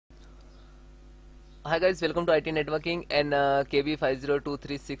Hi guys, welcome to IT Networking and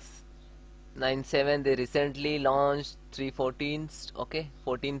KB5023697. They recently launched 314, okay,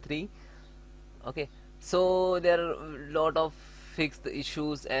 14.3. Okay, so there are a lot of fix the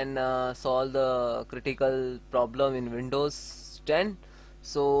issues and solve the critical problem in Windows 10.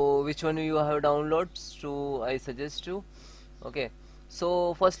 So which one you have downloads to I suggest you. Okay,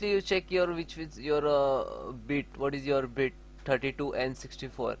 so firstly you check your which is your bit, what is your bit, 32 and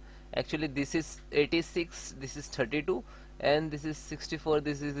 64. Actually this is 86, this is 32, and this is 64,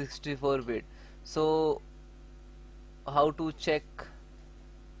 this is 64 bit. So how to check?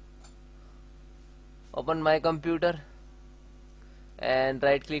 Open my computer and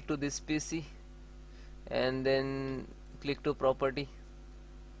right click to this PC and then click to property.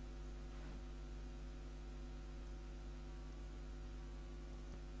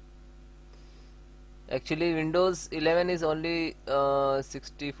 Actually Windows 11 is only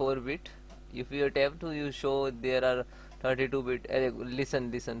 64 bit. If you tab to, you show there are 32 bit.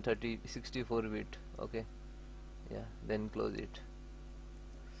 Listen 64 bit. Okay, yeah, then close it.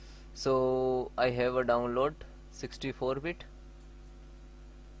 So I have a download 64 bit.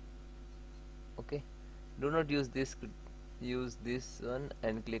 Okay, do not use this, use this one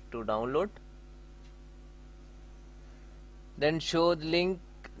and click to download, then show the link,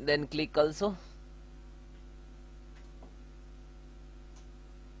 then click also,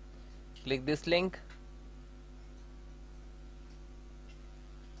 click this link,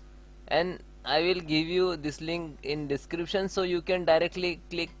 and I will give you this link in description, so you can directly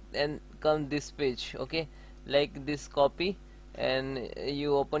click and come this page. Okay, like this, copy, and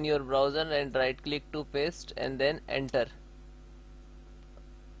you open your browser and right click to paste and then enter.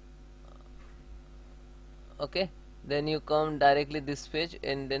 Okay, then you come directly this page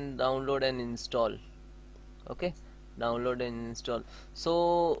and then download and install. Okay, download and install.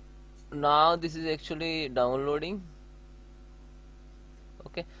 So now this is actually downloading.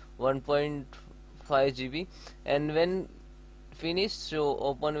 Okay, 1.5 GB, and when finished, so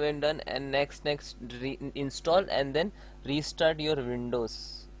open when done, and next install, and then restart your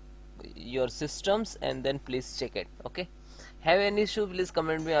Windows, your systems, and then please check it. Okay, have any issue, please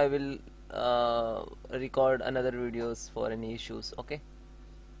comment me. I will record another videos for any issues. Okay.